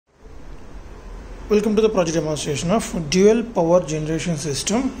Welcome to the project demonstration of dual power generation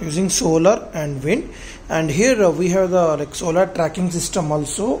system using solar and wind. And here we have the solar tracking system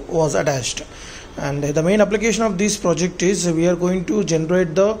also was attached. And the main application of this project is we are going to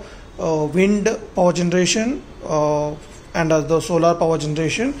generate the wind power generation and the solar power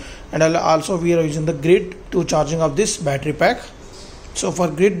generation, and also we are using the grid to charging of this battery pack. So for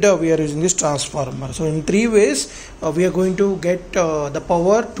grid we are using this transformer. So in three ways we are going to get the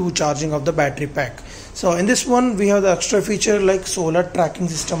power to charging of the battery pack. So in this one we have the extra feature like solar tracking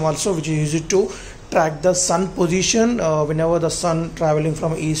system also, which is used to track the sun position whenever the sun traveling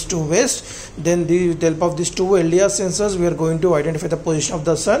from east to west. Then with the help of these two LDR sensors we are going to identify the position of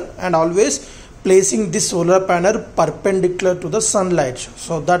the sun and always placing this solar panel perpendicular to the sunlight.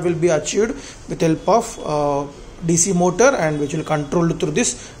 So that will be achieved with the help of DC motor, and which will control through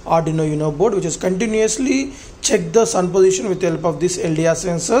this Arduino Uno board, which is continuously check the sun position with the help of this LDR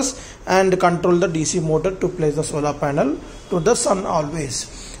sensors and control the DC motor to place the solar panel to the sun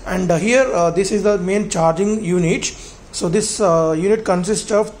always. And here this is the main charging unit. So this unit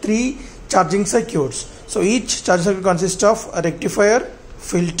consists of 3 charging circuits. So each charging circuit consists of a rectifier,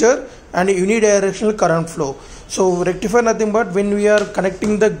 filter and a unidirectional current flow. So rectifier nothing but when we are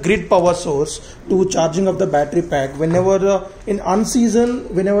connecting the grid power source to charging of the battery pack, whenever in unseason,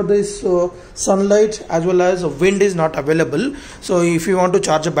 whenever there is sunlight as well as wind is not available. So if you want to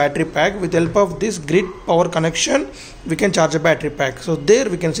charge a battery pack with the help of this grid power connection, we can charge a battery pack. So there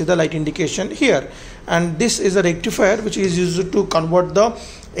we can see the light indication here, and this is a rectifier which is used to convert the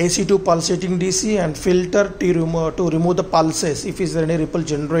AC to pulsating DC, and filter to remove the pulses if is there any ripple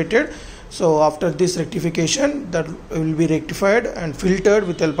generated. So after this rectification, that will be rectified and filtered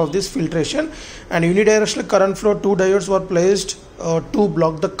with the help of this filtration. And unidirectional current flow, 2 diodes were placed to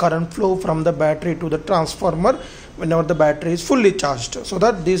block the current flow from the battery to the transformer whenever the battery is fully charged, so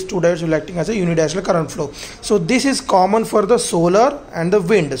that these 2 diodes will acting as a unidirectional current flow. So this is common for the solar and the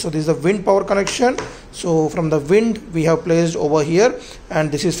wind. So this is the wind power connection. So from the wind we have placed over here,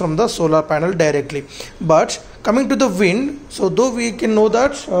 and this is from the solar panel directly. But coming to the wind, so though we can know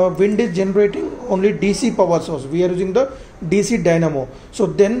that wind is generating only DC power source, we are using the DC dynamo. So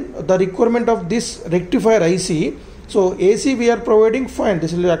then the requirement of this rectifier IC, so AC we are providing, fine,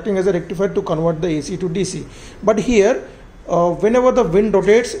 this is acting as a rectifier to convert the AC to DC. But here whenever the wind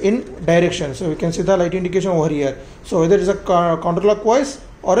rotates in direction, so we can see the light indication over here. So whether it is a counterclockwise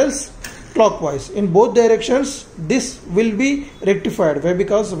or else clockwise, in both directions this will be rectified. Why?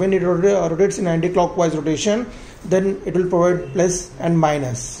 Because when it rotates in anti-clockwise rotation, then it will provide plus and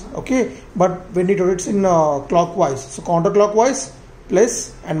minus. Okay, but when it rotates in clockwise, so counterclockwise,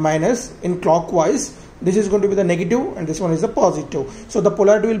 plus and minus. In clockwise, this is going to be the negative and this one is the positive. So the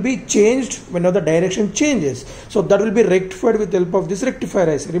polarity will be changed whenever the direction changes. So that will be rectified with the help of this rectifier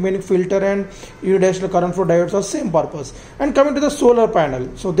IC. Remaining filter and unidirectional current flow diodes are same purpose. And coming to the solar panel,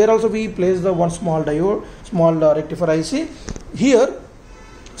 so there also we place the one small diode, small rectifier IC here.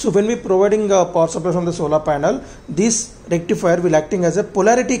 So when we providing power supply from the solar panel, this rectifier will acting as a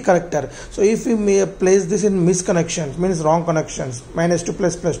polarity corrector. So if we may place this in misconnections, means wrong connections, minus to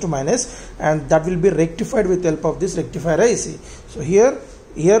plus, plus to minus, and that will be rectified with the help of this rectifier IC. So here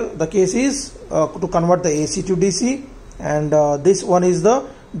the case is to convert the AC to DC, and this one is the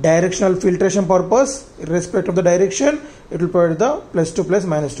directional filtration purpose. Irrespective of the direction, it will provide the plus to plus,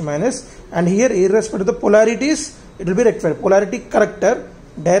 minus to minus, and here irrespective of the polarities, it will be rectified. Polarity corrector,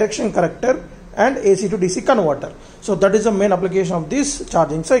 direction corrector and AC to DC converter. So that is the main application of this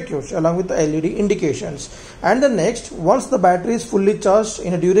charging circuits along with the LED indications. And the next, once the battery is fully charged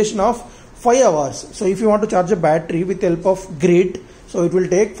in a duration of 5 hours. So if you want to charge a battery with the help of grid, so it will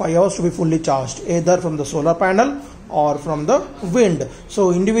take 5 hours to be fully charged, either from the solar panel or from the wind.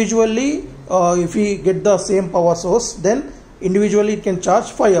 So individually if we get the same power source, then individually it can charge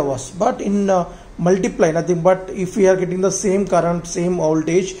 5 hours, but in multiply nothing but if we are getting the same current, same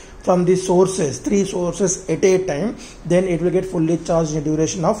voltage from the sources, 3 sources at a time, then it will get fully charged in a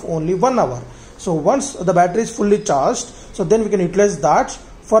duration of only 1 hour. So once the battery is fully charged, so then we can utilize that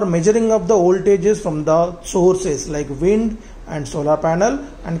for measuring of the voltages from the sources like wind and solar panel,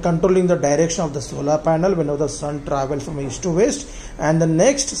 and controlling the direction of the solar panel whenever the sun travels from east to west. And the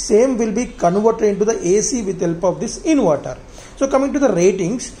next same will be converted into the AC with the help of this inverter. So coming to the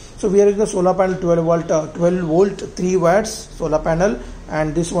ratings, so we are using the solar panel 12 volt 3 watts solar panel,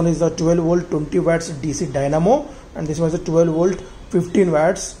 and this one is the 12 volt 20 watts DC dynamo, and this one is the 12 volt 15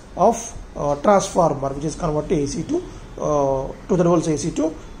 watts of transformer, which is converted AC to 12 volts AC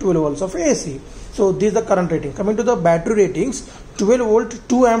to 12 volts of AC. So this is the current rating. Coming to the battery ratings, 12 volt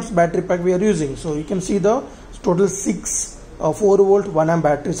 2 amps battery pack we are using. So you can see the total 6 4 volt 1 amp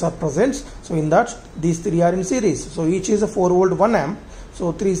batteries are present. So in that these three are in series. So each is a 4 volt 1 amp.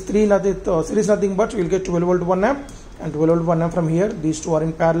 So three nothing, series nothing but we will get 12 volt 1 amp and 12 volt 1 amp from here. These two are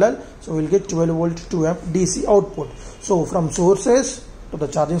in parallel. So we will get 12 volt 2 amp DC output. So from sources to the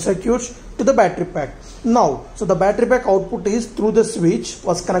charging circuits to the battery pack. Now, so the battery pack output is through the switch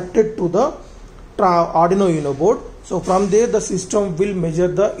was connected to the Arduino Uno board. So from there the system will measure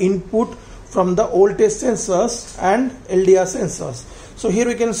the input from the voltage sensors and LDR sensors. So here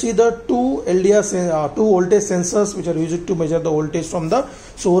we can see the two two voltage sensors which are used to measure the voltage from the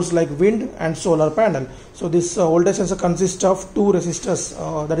source like wind and solar panel. So this voltage sensor consists of two resistors,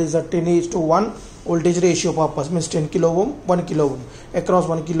 that is a 10:1 voltage ratio purpose, means 10 kilo ohm 1 kilo ohm. Across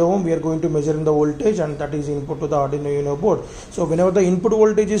 1 kilo ohm we are going to measure in the voltage, and that is input to the Arduino Uno board. So whenever the input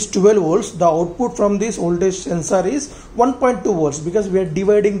voltage is 12 volts, the output from this voltage sensor is 1.2 volts, because we are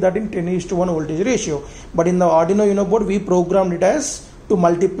dividing that in 10:1 voltage ratio. But in the Arduino Uno board we programmed it as to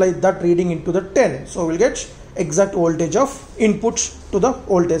multiply that reading into the 10. So we'll get exact voltage of input to the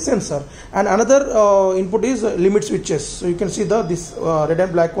voltage sensor. And another input is limit switches. So you can see this red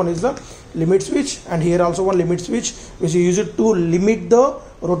and black one is the limit switch, and here also one limit switch which is used to limit the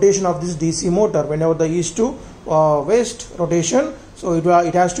rotation of this DC motor whenever the east to west rotation. So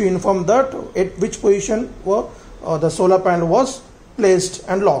it has to inform that at which position the solar panel was placed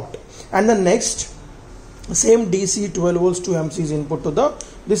and locked. And the next same DC 12 volts 2 amps is input to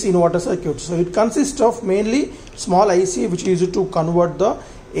this inverter circuit. So it consists of mainly small IC which is used to convert the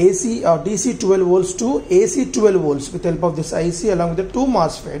AC or DC 12 volts to AC 12 volts with help of this IC along with the two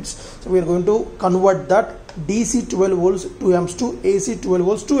MOSFETs. So we are going to convert that DC 12 volts 2 amps to AC 12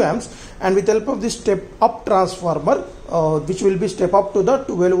 volts 2 amps, and with help of this step up transformer which will be step up to the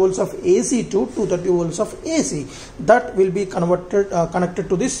 12 volts of AC to 230 volts of AC, that will be converted connected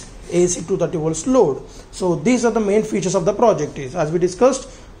to this AC 230 volts load. So these are the main features of the project. Is, as we discussed,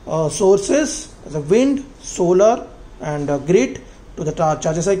 sources, the wind, solar and grid, to the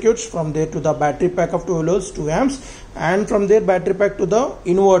charger circuits, from there to the battery pack of 12 volts 2 amps, and from there battery pack to the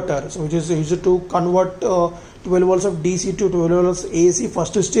inverter, so which is used to convert 12 volts of DC to 12 volts AC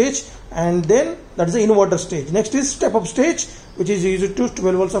first stage, and then that is the inverter stage. Next is step up stage, which is used to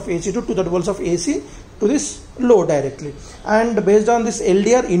 12 volts of AC to 230 volts of AC to this load directly. And based on this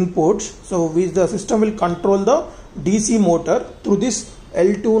LDR input, so the system will control the DC motor through this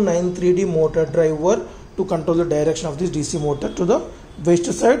L293D motor driver to control the direction of this DC motor to the west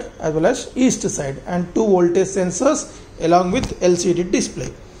side as well as east side, and two voltage sensors along with LCD display.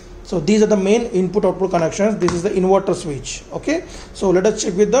 So these are the main input output connections. This is the inverter switch. Okay, so let us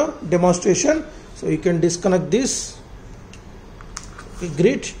check with the demonstration. So you can disconnect this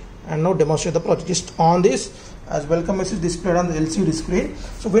grid and now demonstrate the project. Just on this, as welcome message displayed on the LCD screen.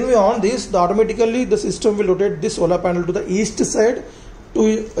 So when we on this, automatically the system will rotate this solar panel to the east side to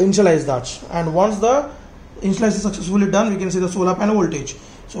initialize that, and once the initialization is successfully done, we can see the solar panel voltage.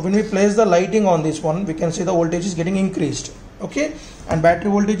 So when we place the lighting on this one, we can see the voltage is getting increased. Okay, and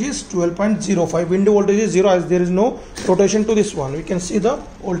battery voltage is 12.05, window voltage is 0 as there is no rotation to this one. We can see the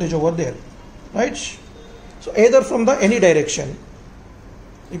voltage over there, right? So either from the any direction,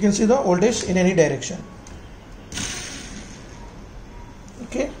 you can see the voltage in any direction.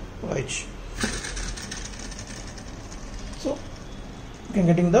 Okay, right. So you can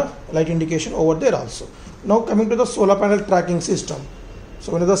getting the light indication over there also. Now coming to the solar panel tracking system.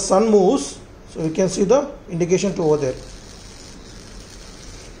 So when the sun moves, so you can see the indication to over there.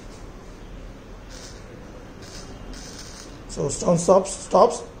 So sun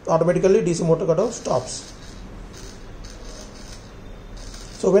stops automatically, DC motor cutoff stops.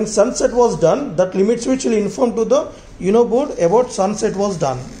 So when sunset was done, that limit switch will inform to the Uno board about sunset was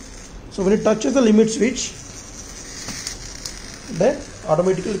done. So when it touches the limit switch, then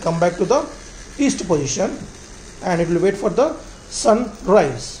automatically come back to the east position, and it will wait for the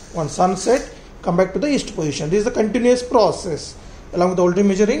sunrise. Once sunset, come back to the east position. This is the continuous process along with the voltage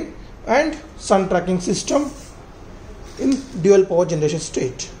measuring and sun tracking system in dual power generation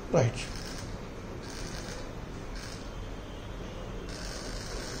state, right?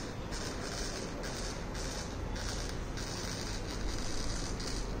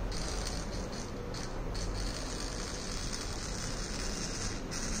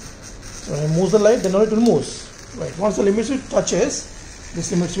 So when I move the light, then only it will move. Right. Once the limit switch touches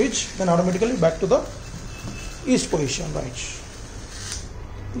this limit switch, then automatically back to the east position. Right.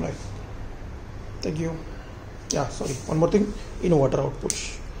 Right. Thank you. Yeah. Sorry. One more thing. Inverter output.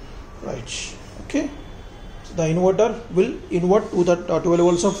 Right. Okay. So the inverter will invert to the 12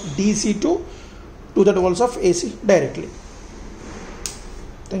 volts of DC to 230 volts of AC directly.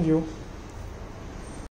 Thank you.